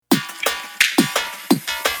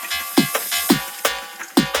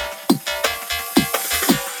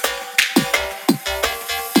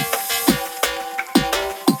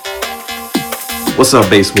What's up,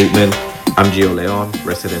 Bass Movement? I'm Gio Leon,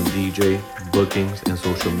 resident DJ, bookings, and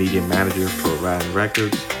social media manager for Ryan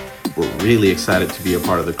Records. We're really excited to be a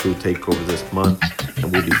part of the crew takeover this month,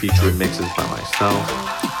 and we'll be featuring mixes by myself,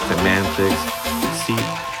 Semantics, Seep,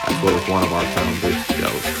 as well as one of our founders,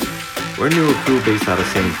 Joe. We're a newer crew based out of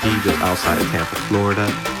St. Pete, just outside of Tampa, Florida,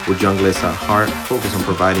 with Junglist at heart, focused on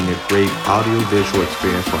providing a great audio-visual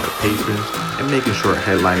experience for our patrons and making sure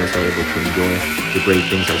headliners are able to enjoy the great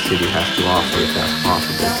things our city has to offer if that's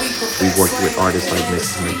possible. We've worked with artists like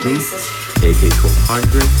Mrs. Magoo,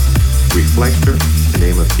 AK1200, Reflector, to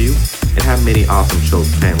name a few, and have many awesome shows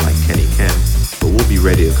planned like Kenny Ken, but we'll be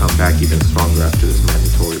ready to come back even stronger after this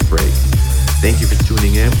mandatory break. Thank you for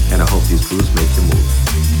tuning in, and I hope these grooves make you move.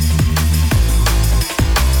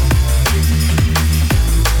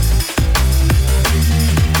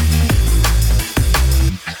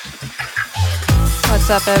 What's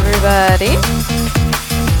up, everybody?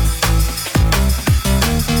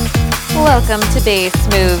 Welcome to Bass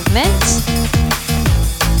Movement.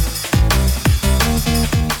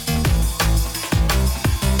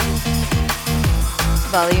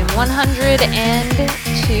 Volume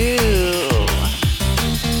 102.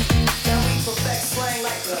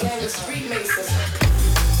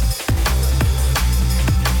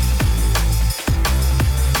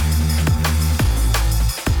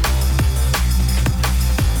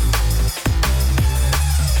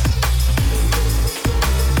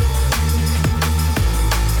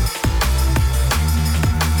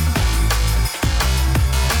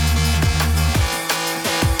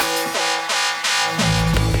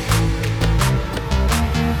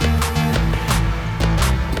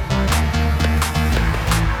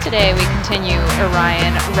 Today we continue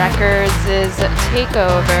Orion Records'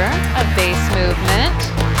 takeover of Bass Movement.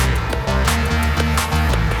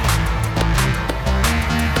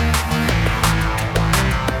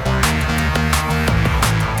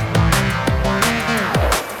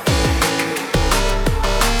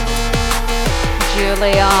 Gio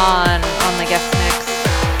Leon on the guest mix.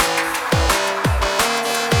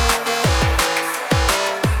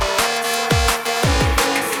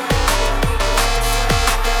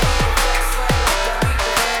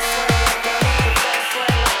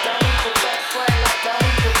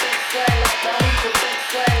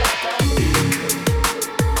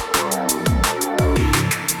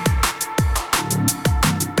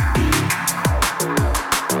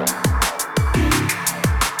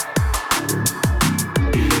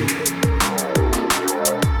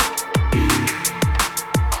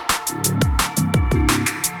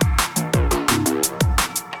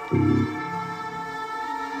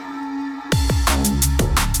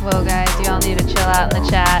 Whoa, guys, y'all need to chill out in the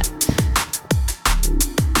chat.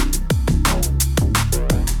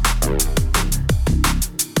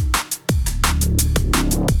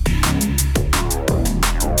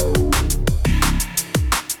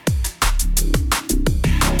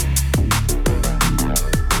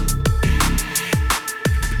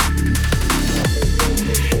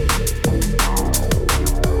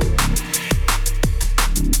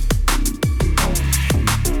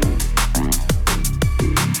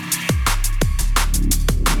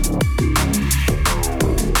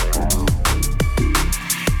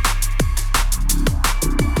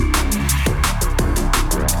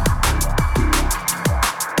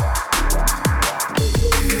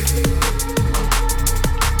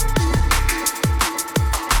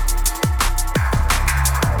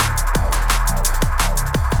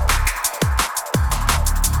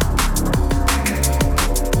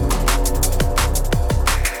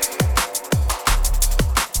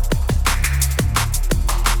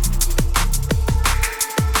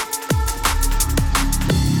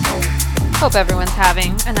 Hope everyone's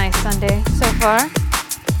having a nice Sunday so far.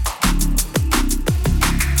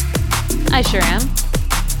 I sure am.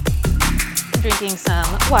 I'm drinking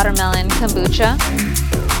some watermelon kombucha.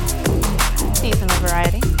 Seasonal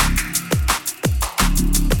variety.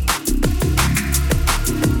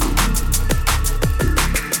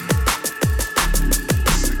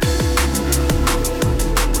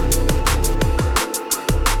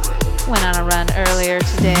 Went on a run earlier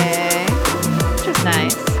today, which is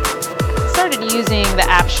nice. Started using the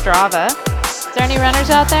app Strava. Is there any runners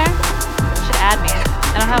out there? You should add me.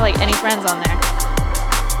 I don't have like any friends on there.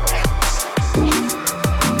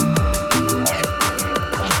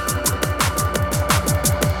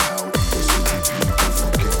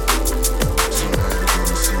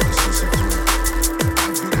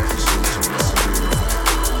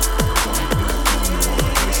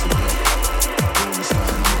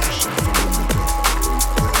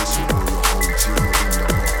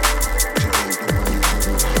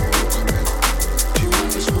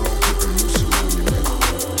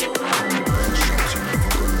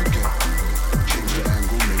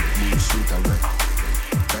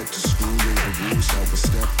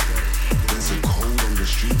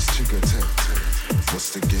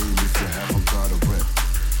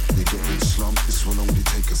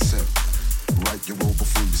 know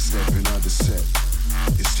before you step in out the set.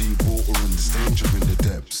 It's deep water and there's danger in the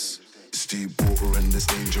depths. It's deep water and there's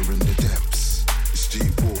danger in the depths. It's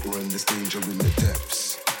deep water and there's danger in the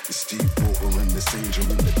depths. It's deep water and there's danger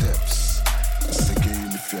in the depths. It's a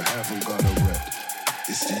game if you haven't got a rep.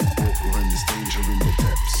 It's deep water and there's danger in the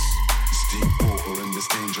depths. It's deep water and there's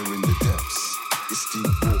danger in the depths. It's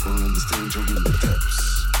deep water and there's danger in the depths.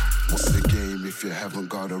 What's the game if you haven't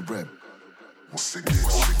got a rep? What's the game?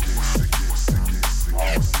 What's the game? What's the game? What's the game?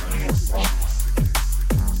 What's the game? What's the game?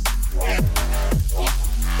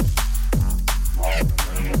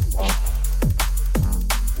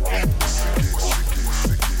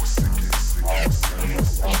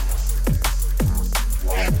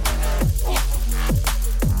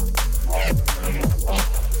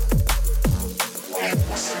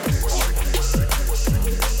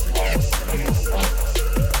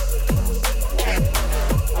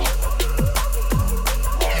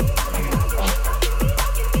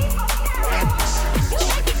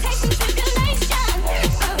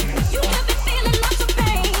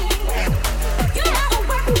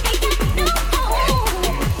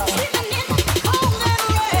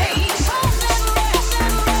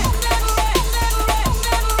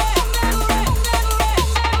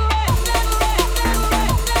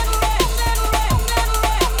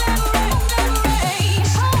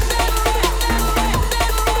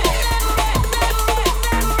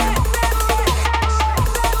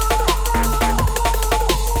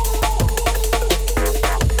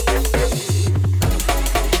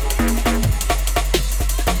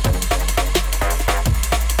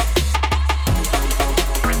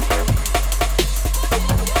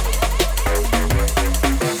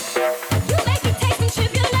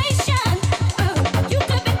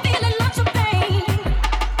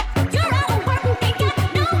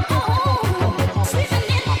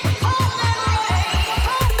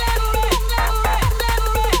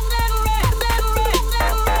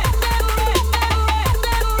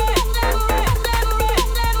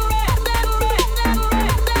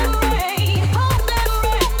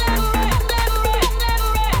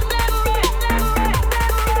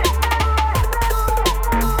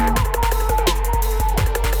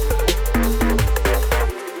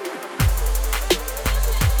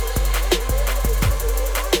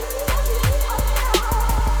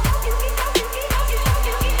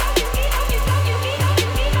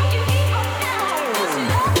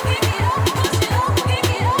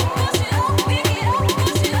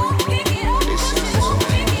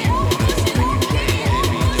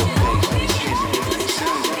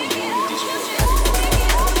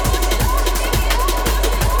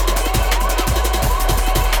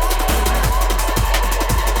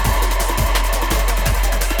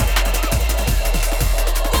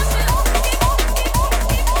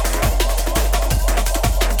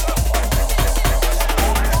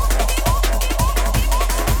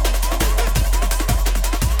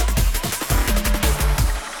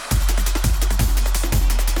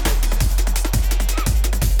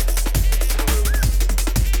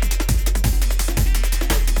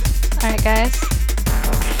 Guys.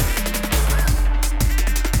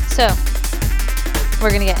 So,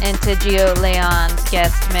 we're gonna get into Gio Leon's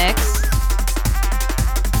guest mix.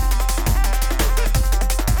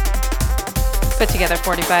 Put together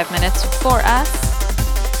 45 minutes for us.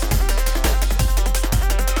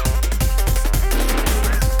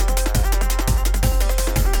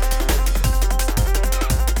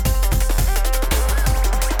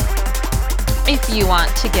 If you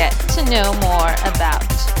want to get to know more about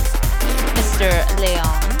Mr.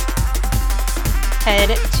 Leon, head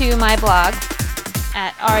to my blog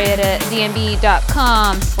at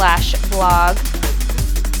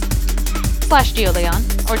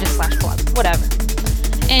arietadnb.com/blog/GioLeon or just /blog, whatever.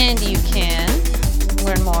 And you can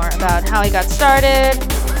learn more about how he got started,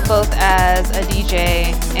 both as a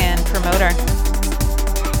DJ and promoter.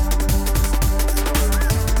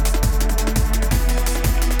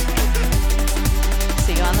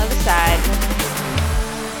 See you on the other side.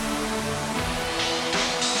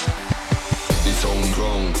 It's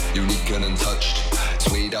homegrown, unique and untouched.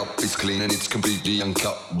 Swayed up, it's clean and it's completely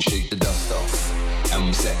uncut. Shake the dust off.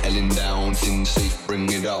 I'm settling down, seem safe, bring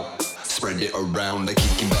it up. Spread it around, I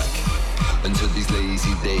keep back. Until these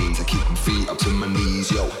lazy days, I keep my feet up to my knees.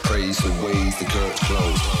 Yo, praise the ways the curtains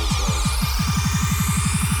closed.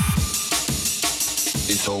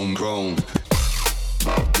 It's homegrown.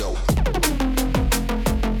 Yo.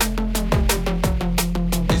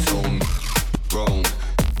 It's homegrown.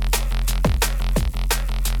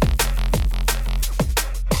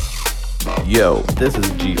 Yo, this is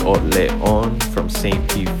Gio Leon from St.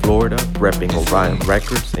 Pete, Florida, repping Orion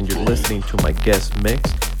Records, and you're listening to my guest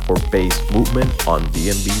mix for Bass Movement on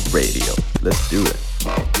DNB Radio. Let's do it.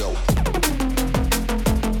 Yo.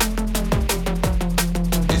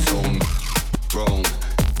 It's homegrown.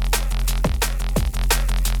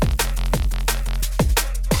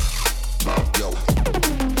 Yo.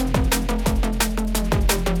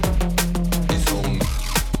 It's homegrown.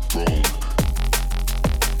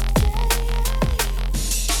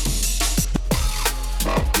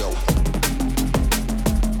 Yo.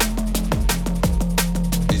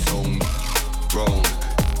 It's homegrown. Yo. It's homegrown.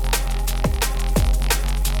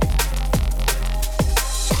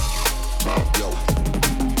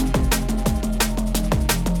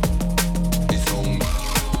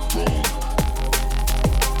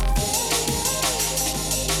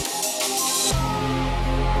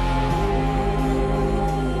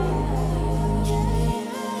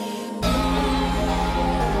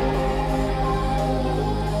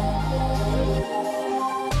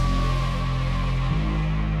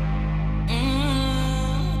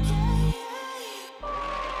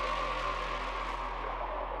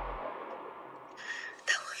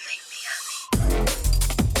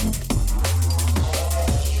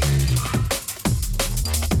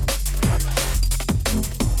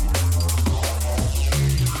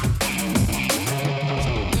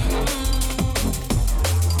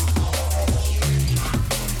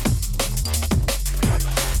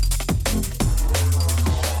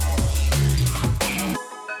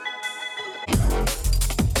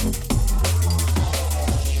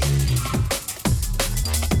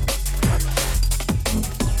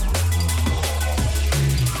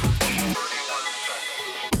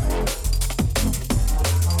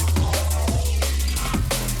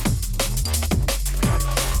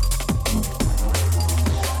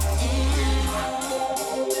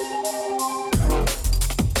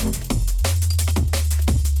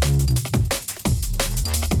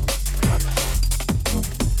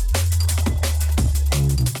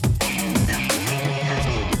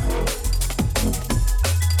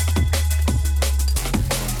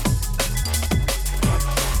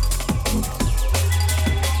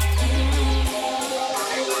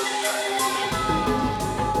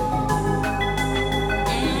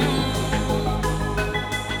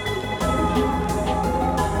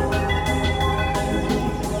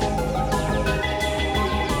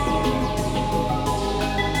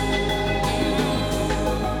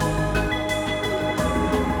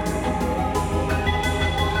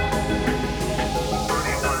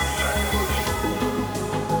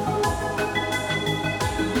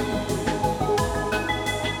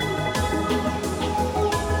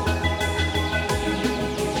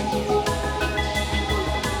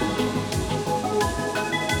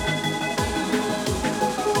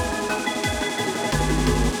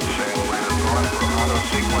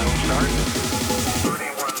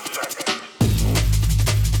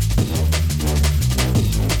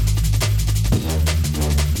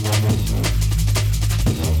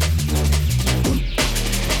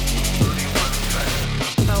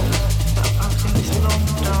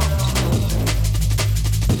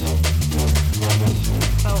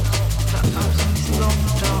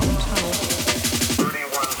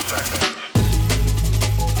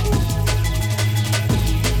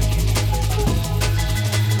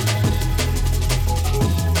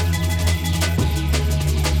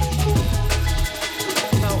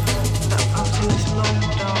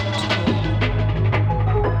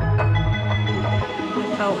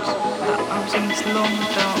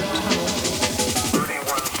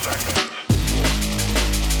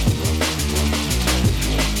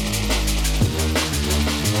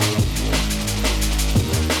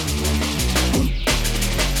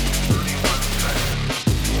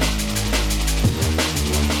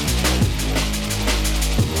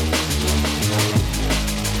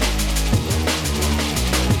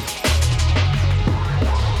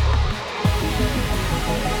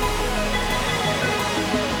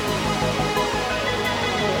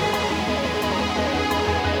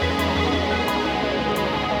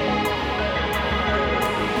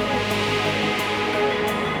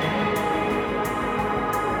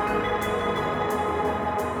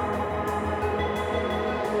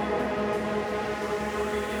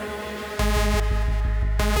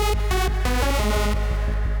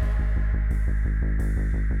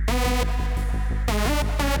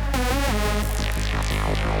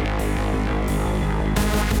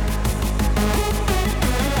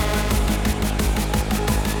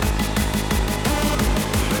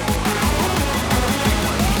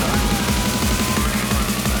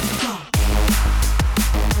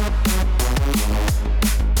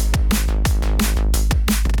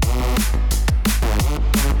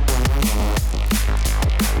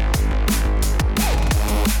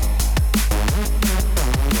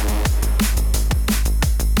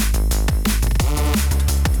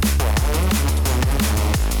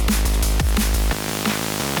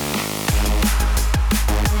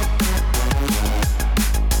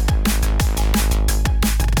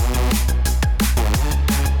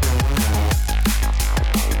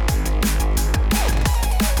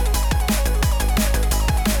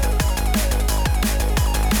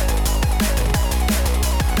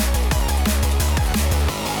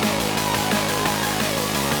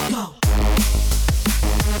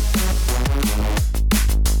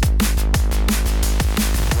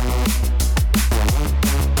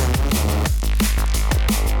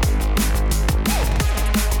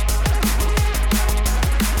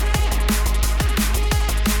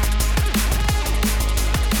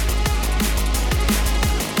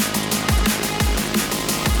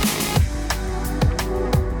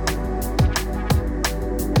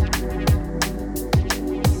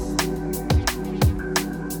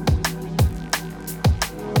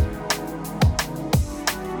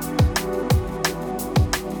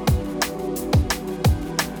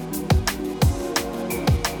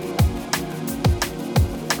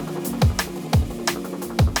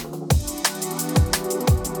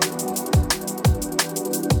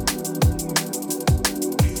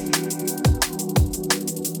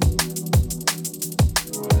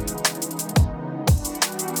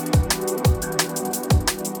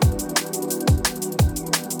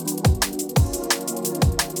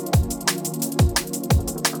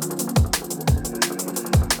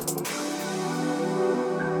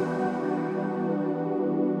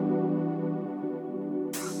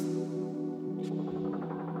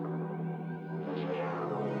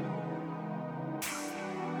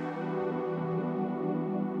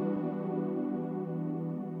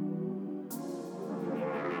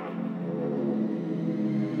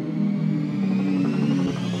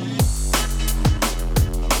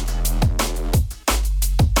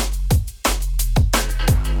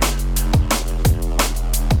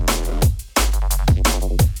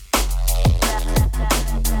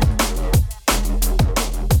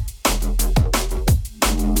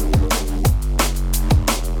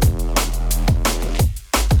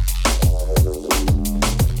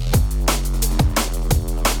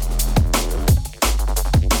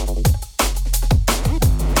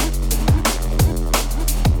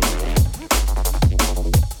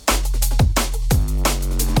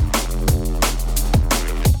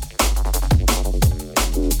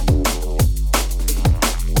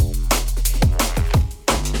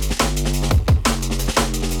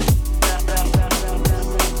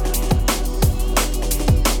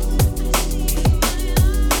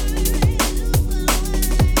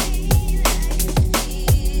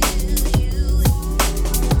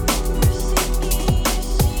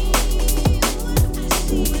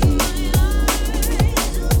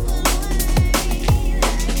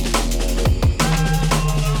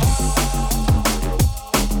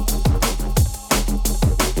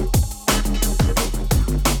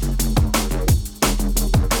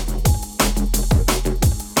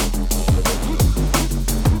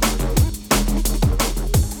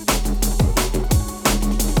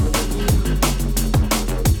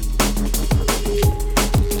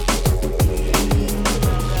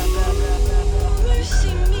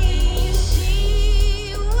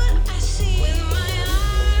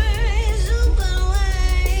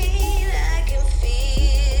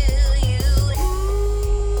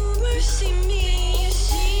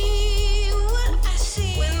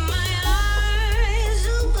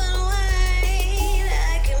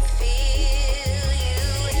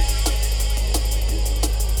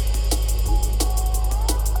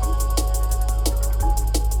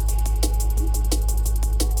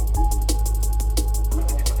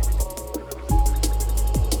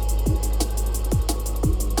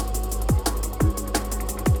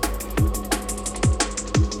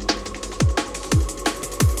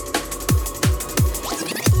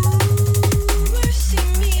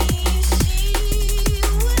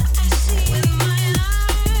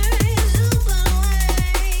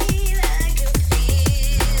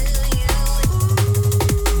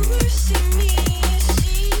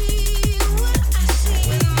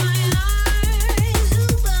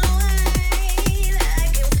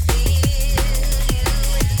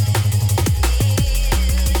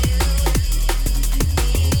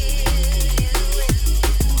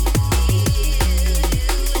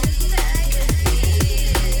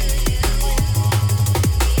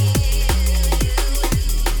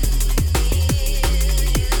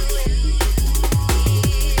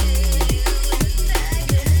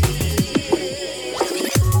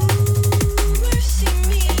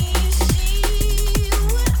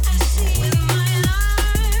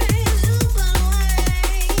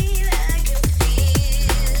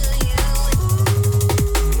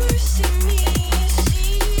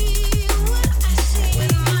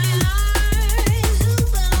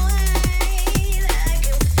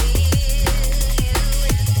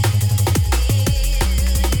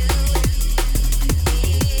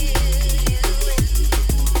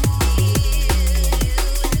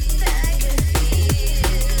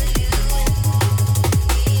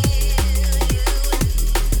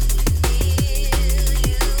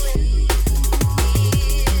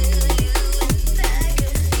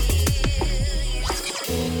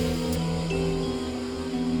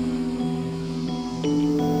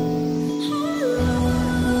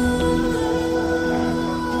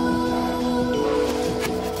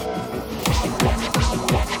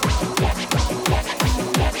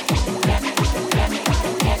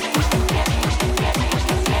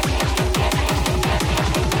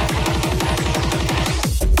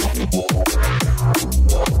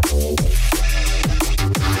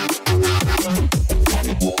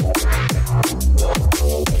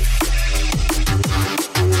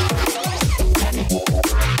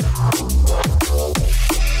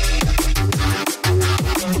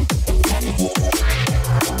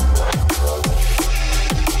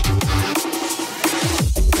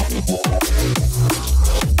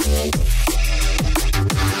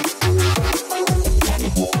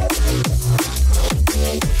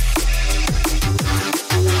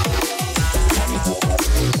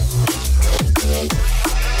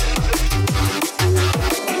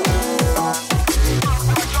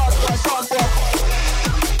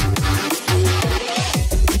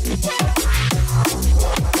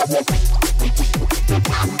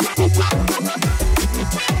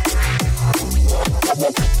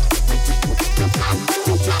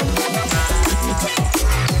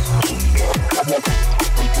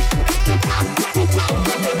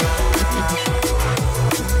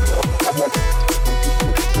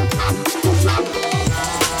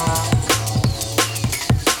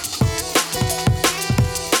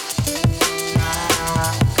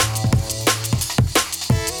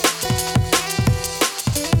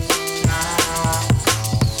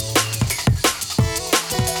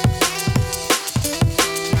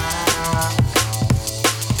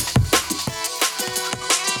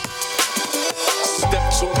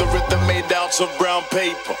 of brown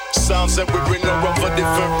paper. Sounds that we bring are of a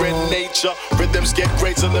different nature. Rhythms get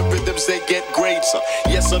greater, the rhythms they get greater.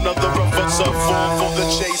 Yes, another of us a form for the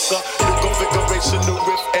chaser. New configuration, new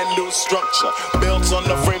riff and new structure. Built on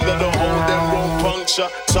the frame that'll hold and won't puncture.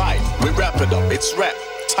 Tight, we wrap it up, it's wrapped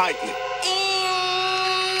tightly.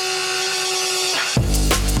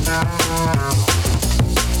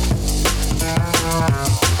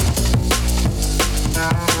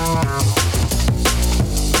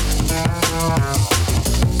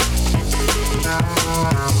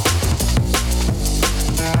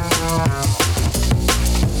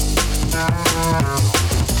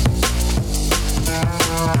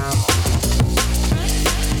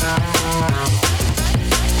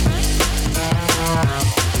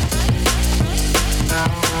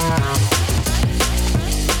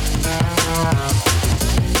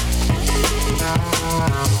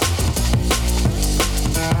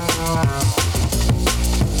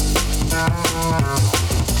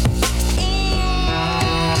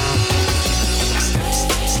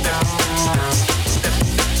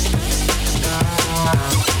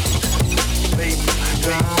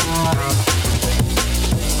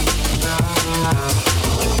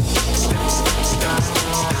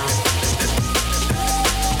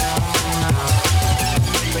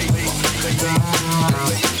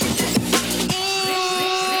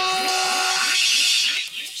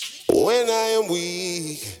 When I am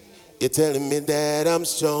weak, you're telling me that I'm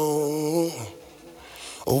strong.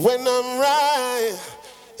 When I'm right,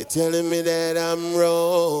 you're telling me that I'm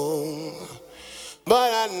wrong.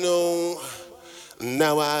 But I know,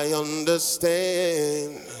 now I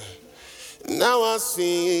understand. Now I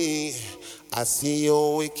see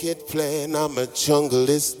your wicked plan. I'm a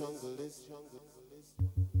junglist.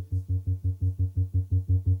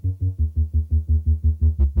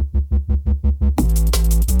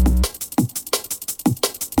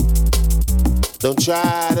 Don't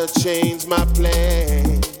try to change my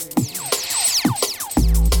plan.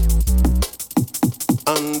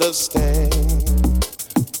 Understand.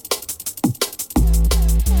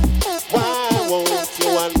 Why won't you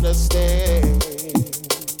understand?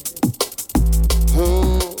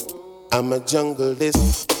 I'm a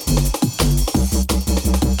junglist.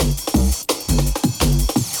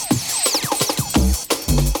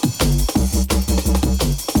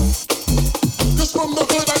 Cause from the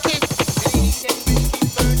hood I came.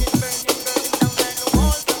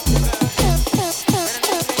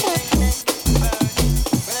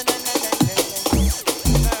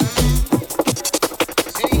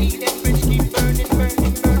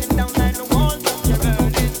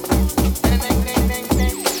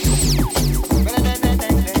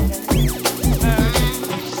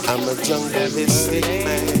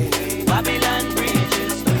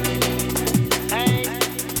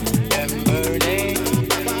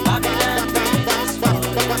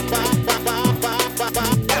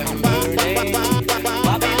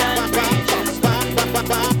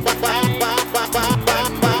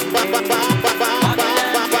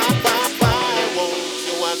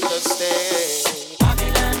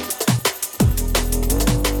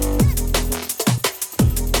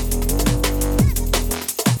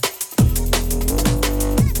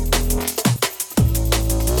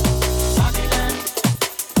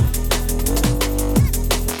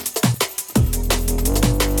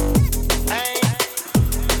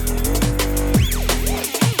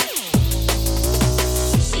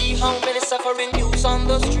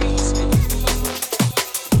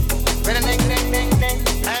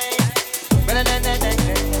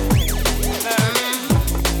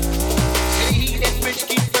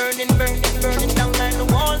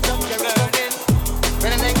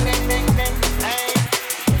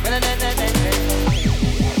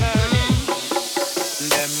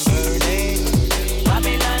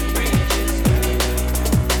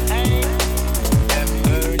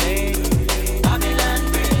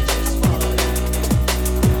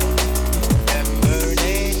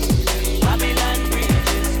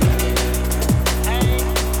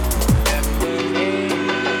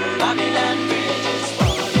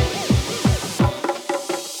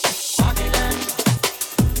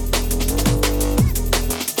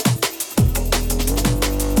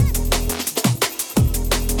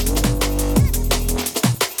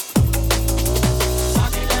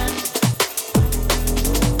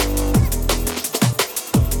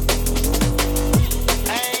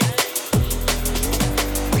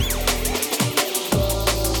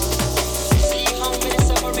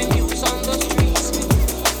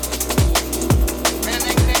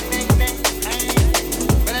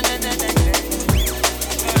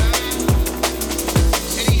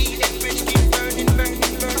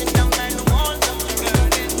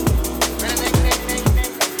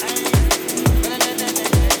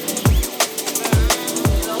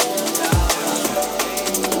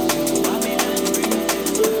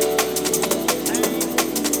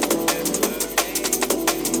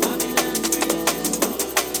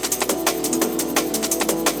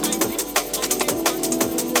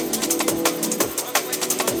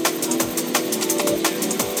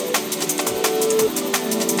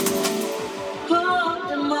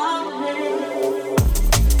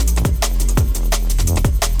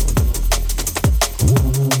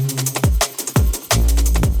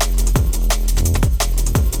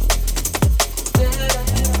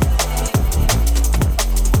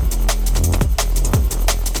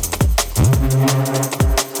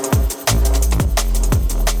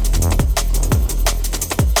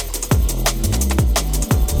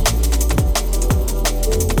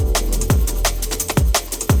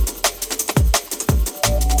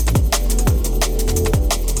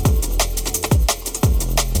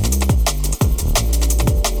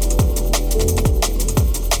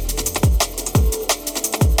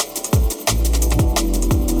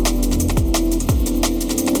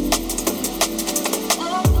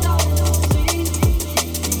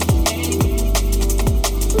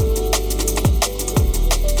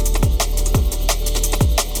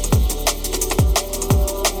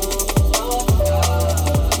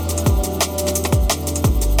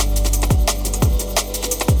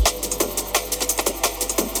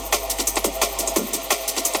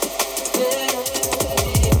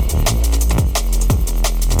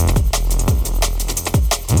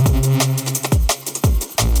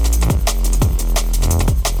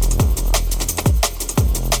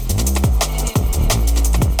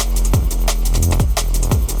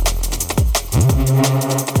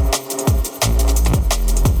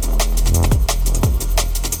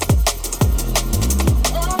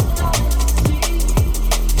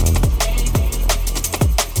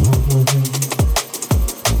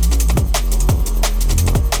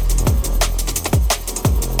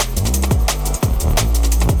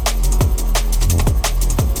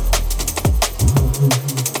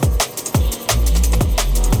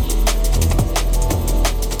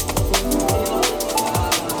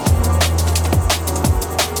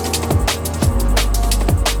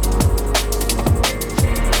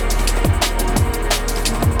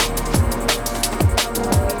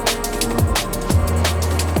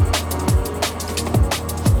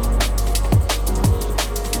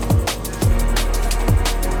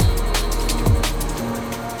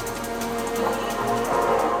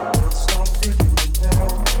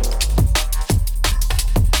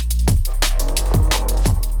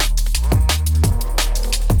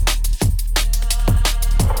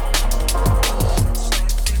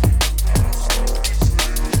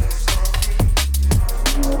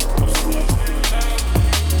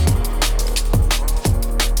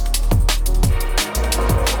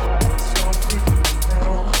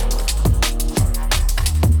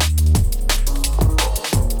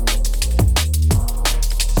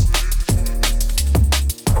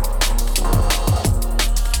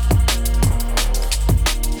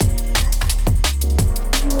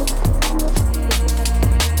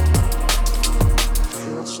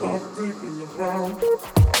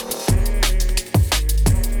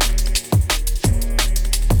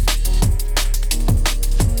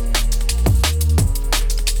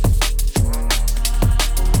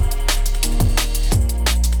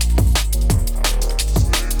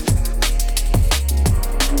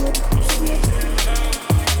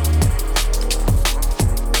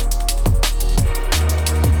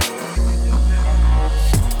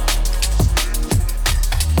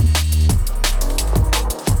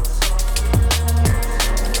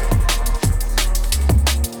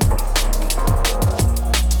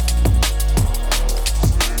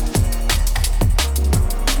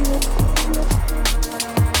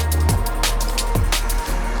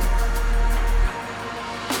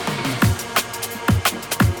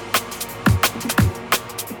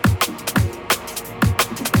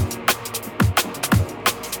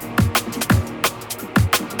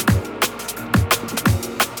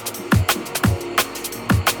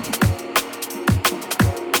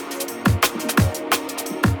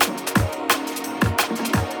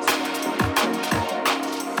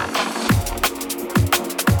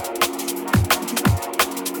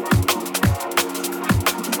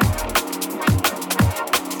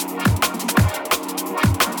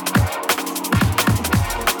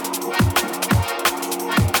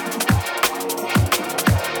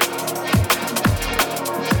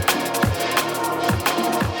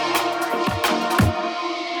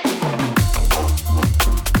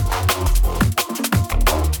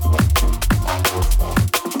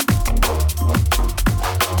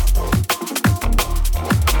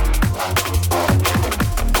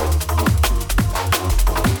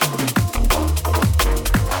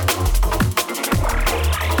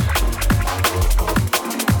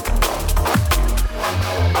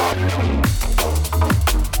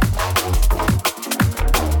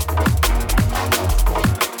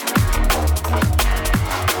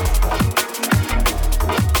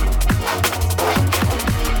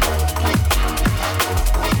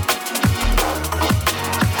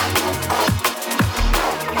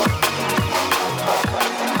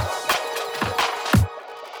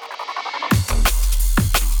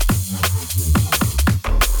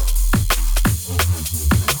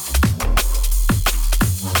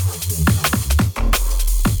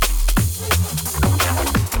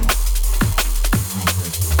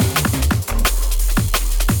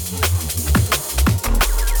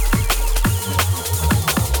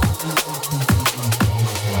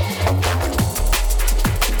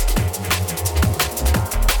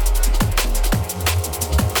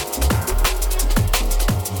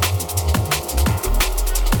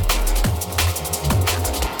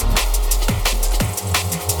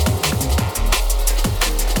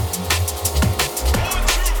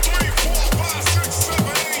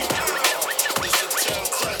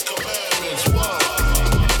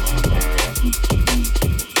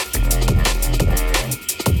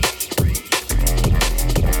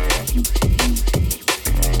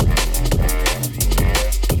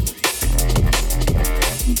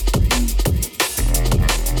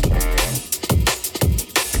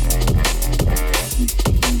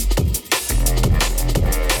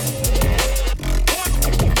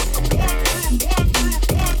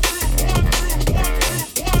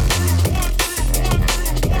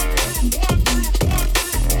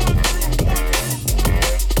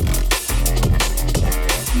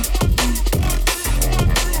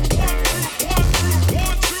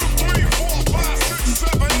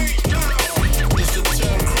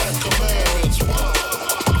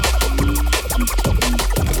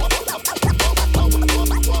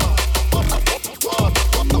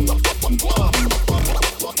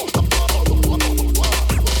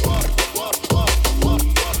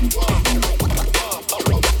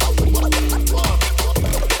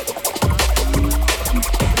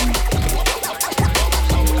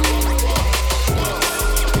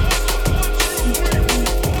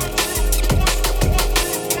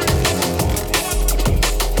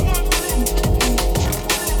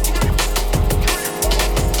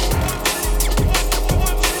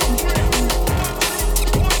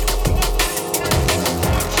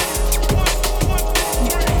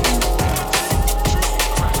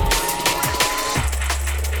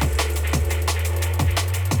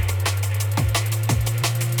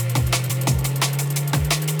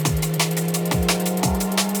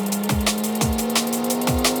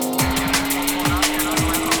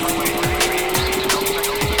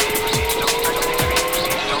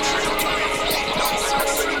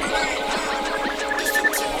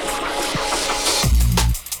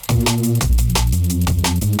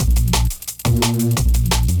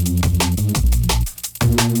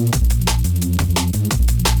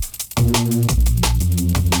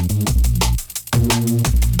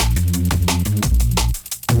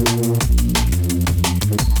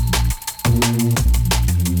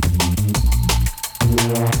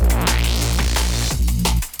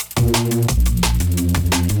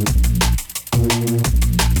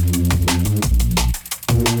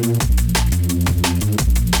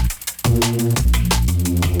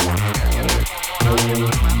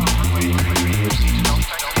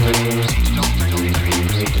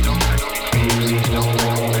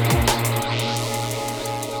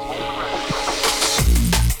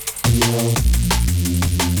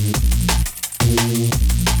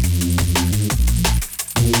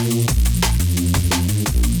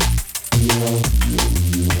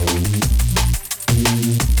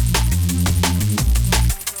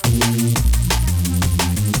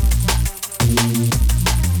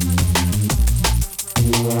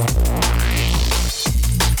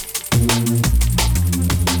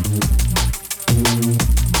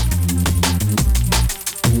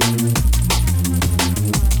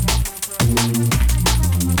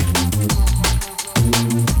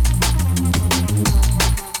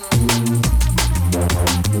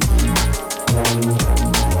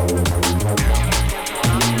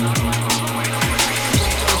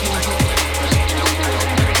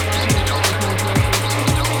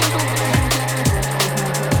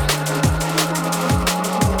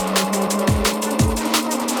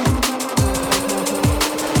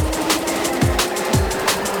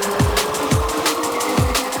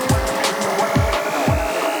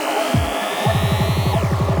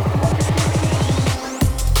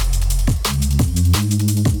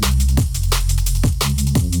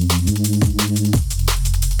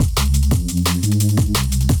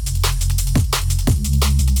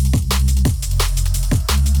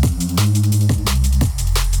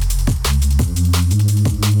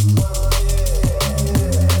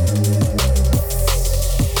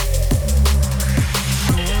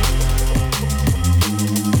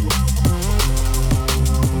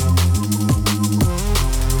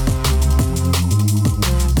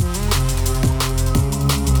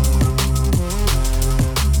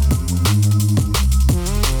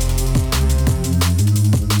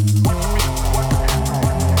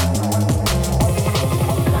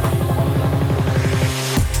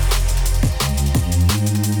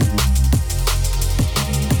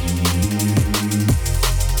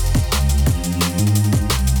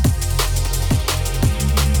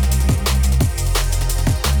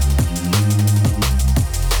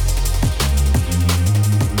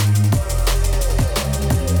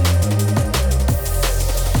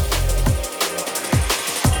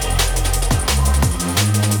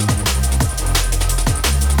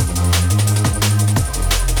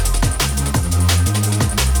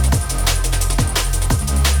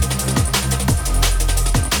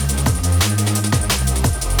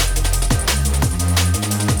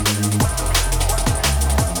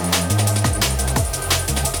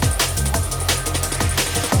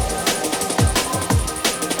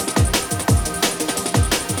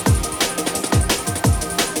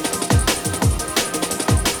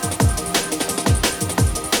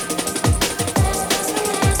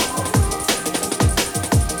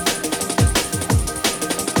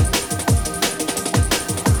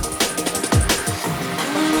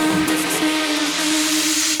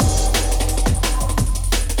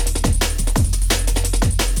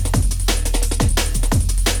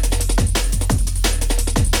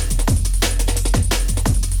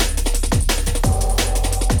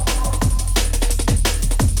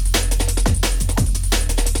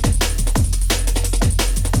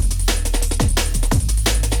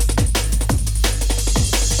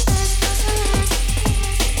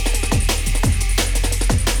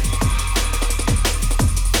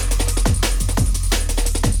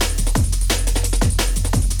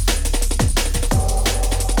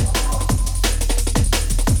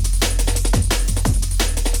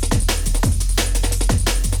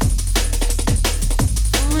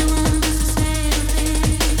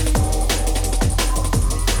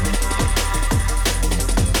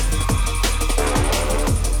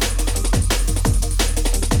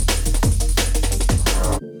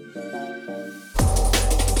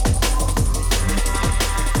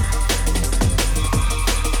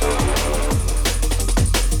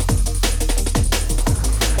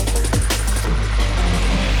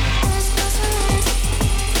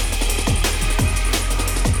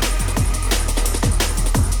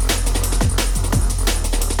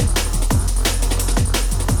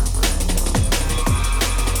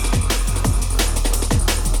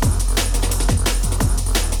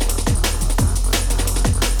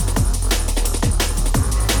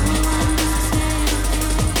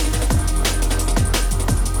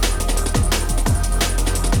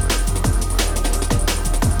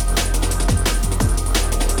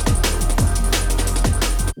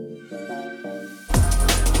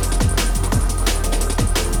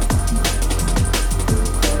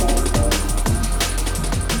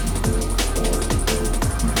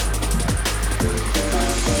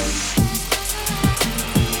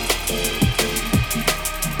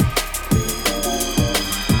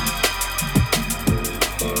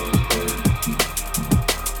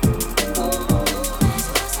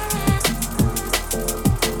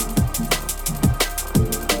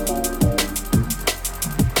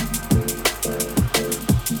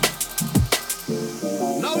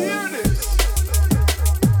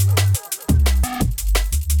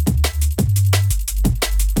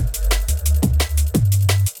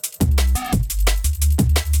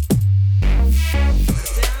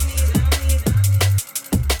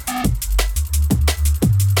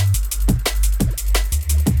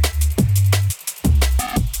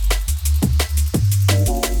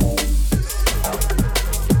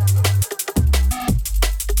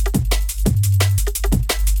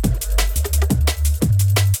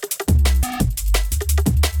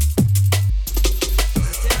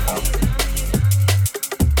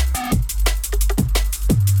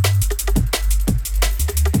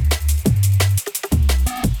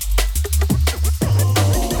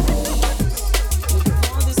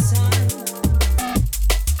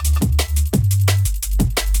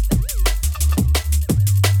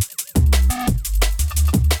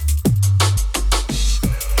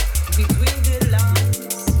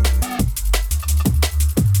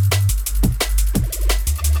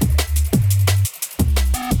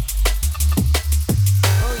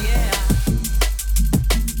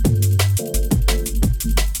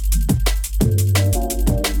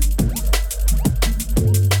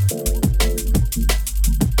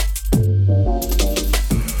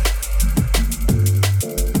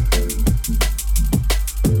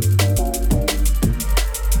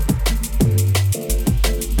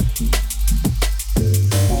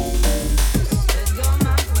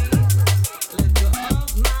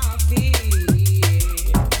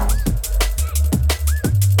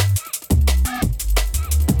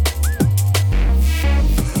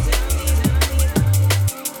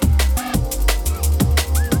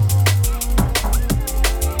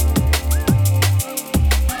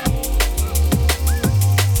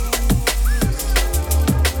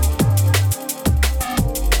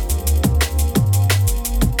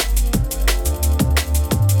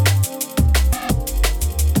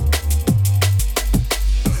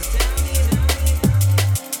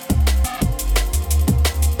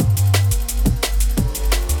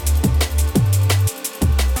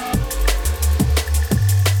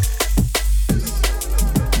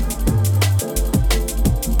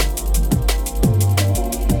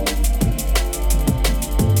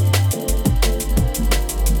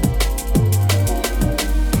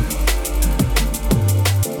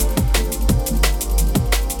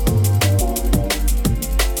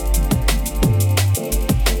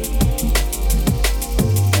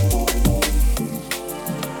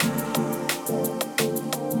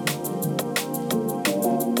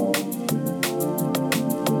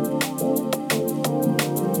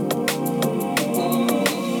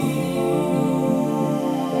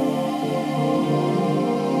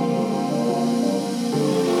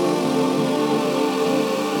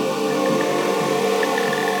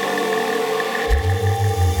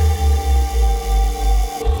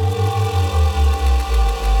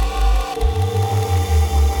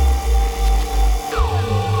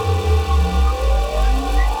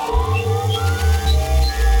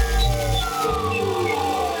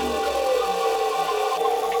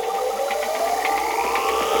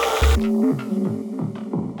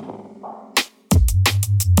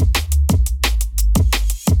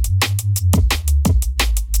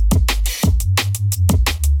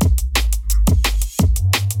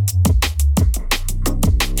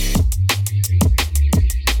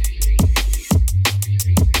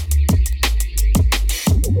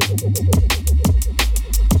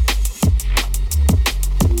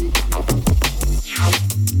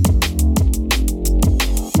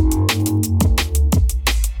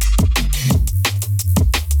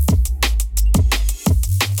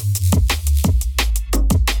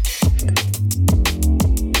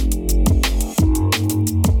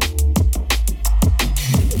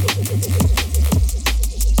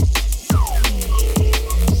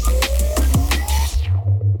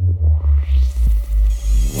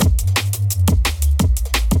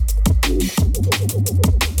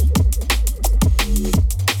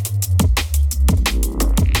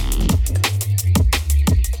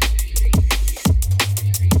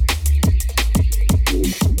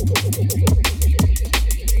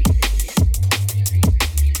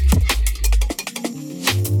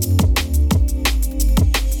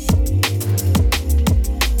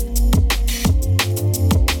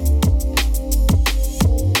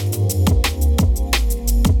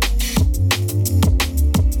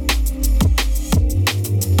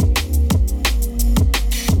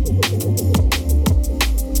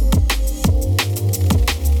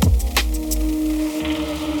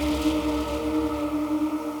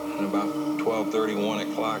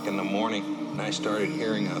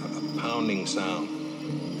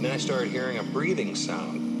 And then I started hearing a breathing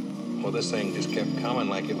sound. Well, this thing just kept coming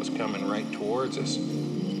like it was coming right towards us. And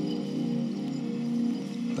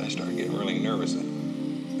I started getting really nervous.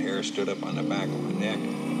 The hair stood up on the back of my neck.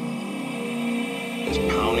 This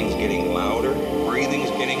pounding's getting louder, breathing's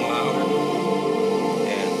getting louder.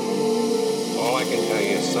 And all I can tell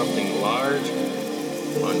you is something large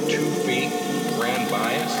on 2 feet ran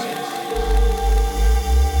by us.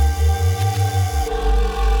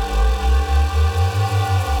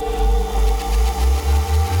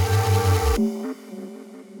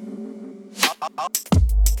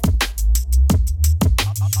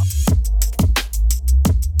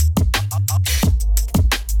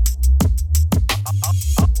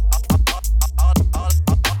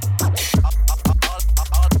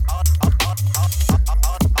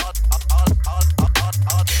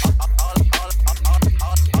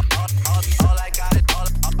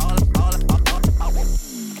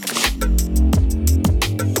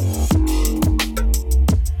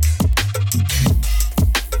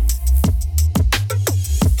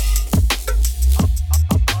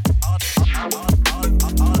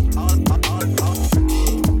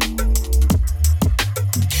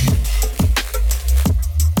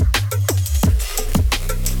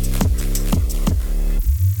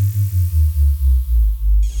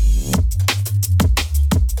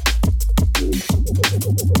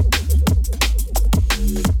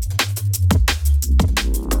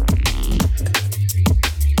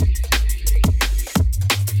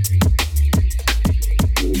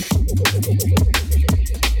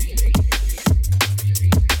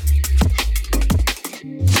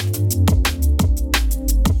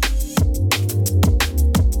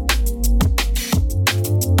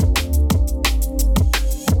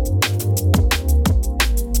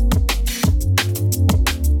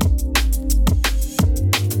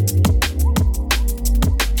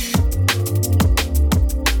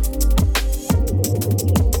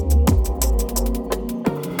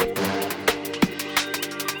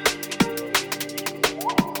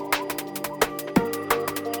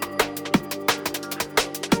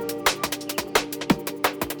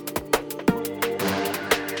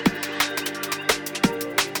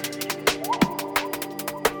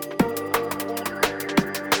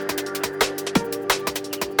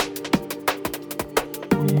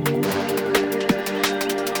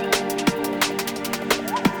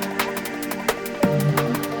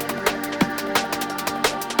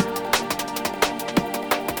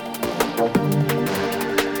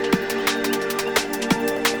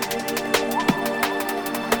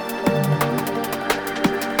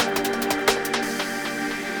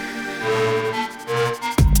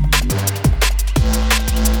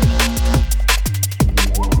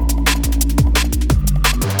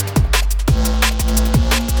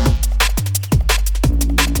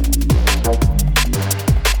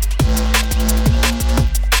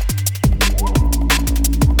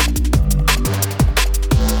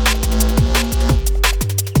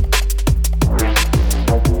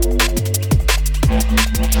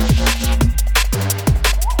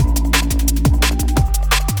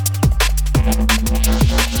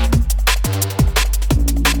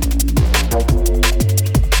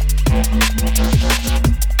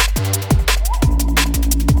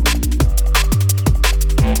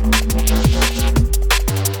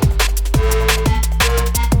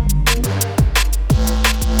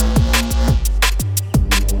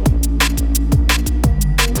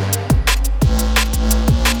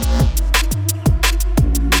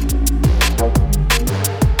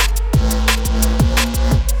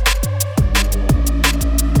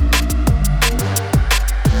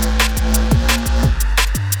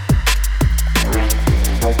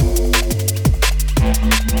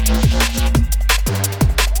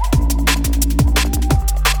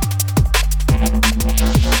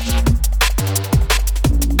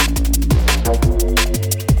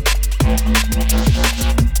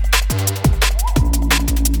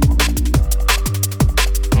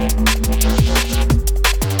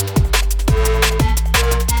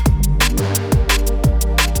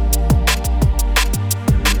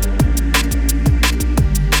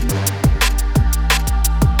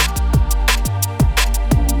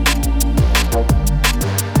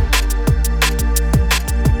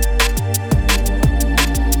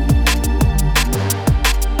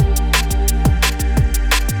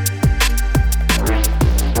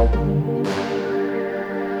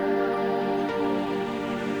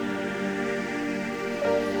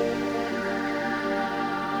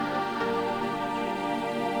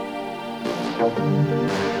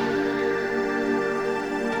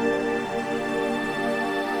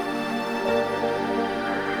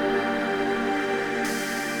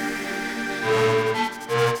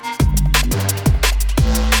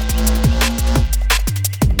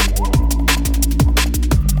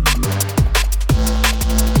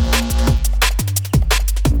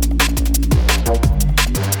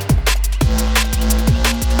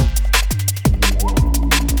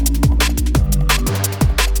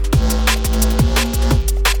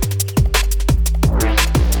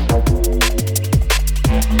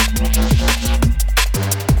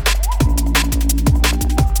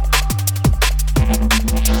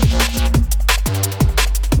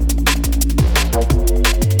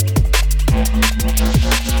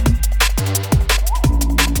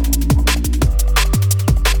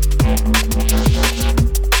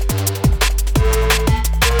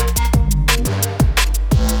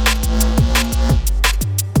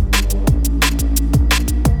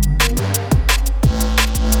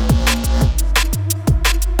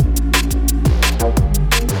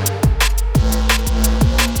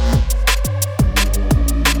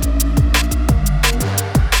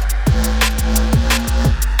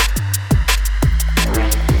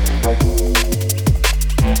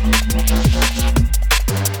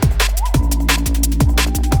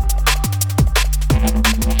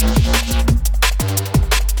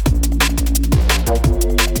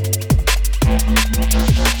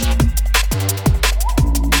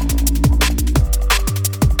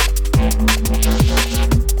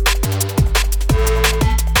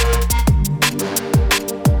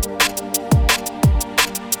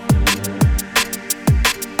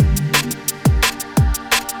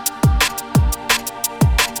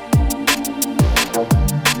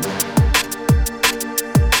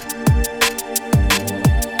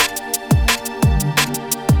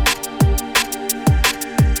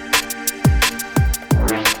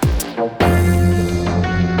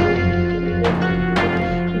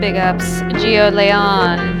 Big ups Gio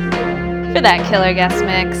Leon for that killer guest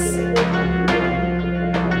mix.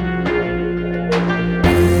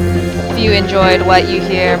 If you enjoyed what you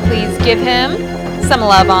hear, please give him some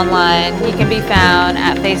love online. He can be found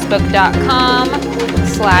at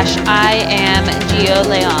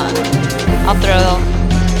facebook.com/IamGioLeon. I'll throw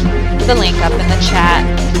the link up in the chat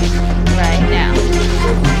right now.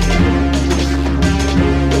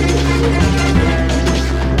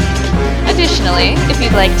 Additionally, if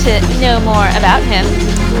you'd like to know more about him,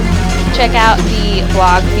 check out the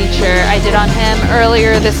blog feature I did on him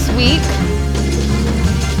earlier this week.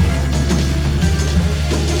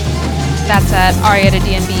 That's at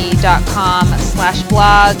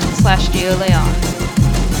arietadnb.com/blog/GioLeon.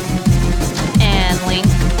 And link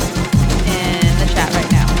in the chat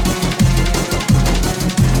right now.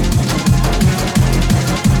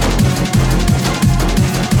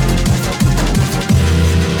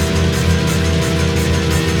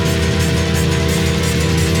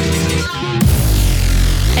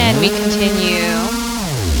 And we continue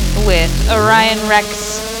with Orion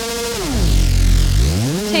Rex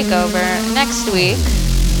Takeover next week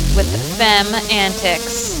with Femme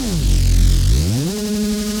Antics.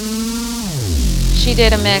 She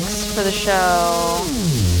did a mix for the show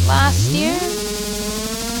last year?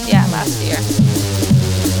 Yeah, last year.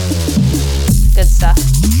 Good stuff.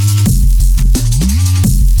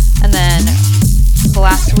 And then the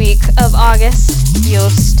last week of August,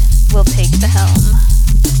 Yost will take the helm.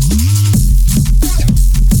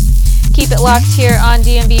 Keep it locked here on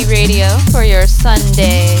DMB Radio for your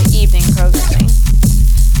Sunday evening programming.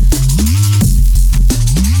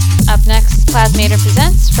 Up next, Plasmator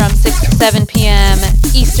presents from 6 to 7 p.m.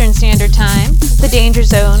 Eastern Standard Time, The Danger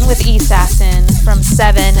Zone with Assassin from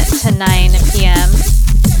 7 to 9 p.m.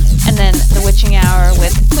 And then The Witching Hour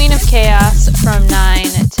with Queen of Chaos from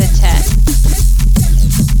 9 to 10.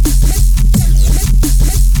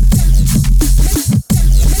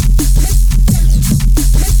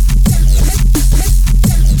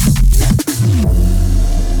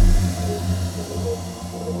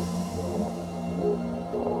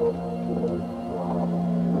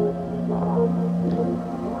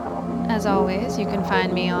 As always, you can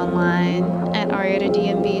find me online at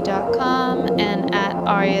arietadnb.com and at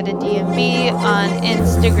arietadnb on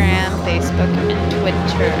Instagram, Facebook, and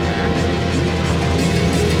Twitter.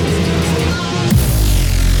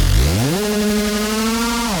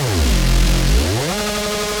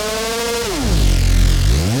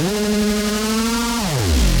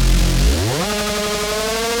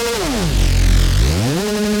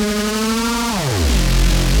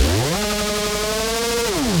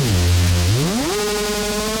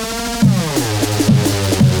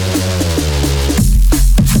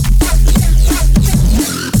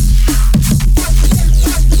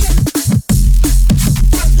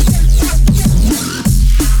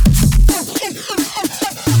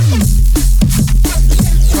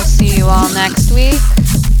 Next week.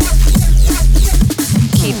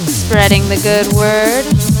 Keep spreading the good word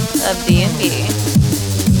of D&B.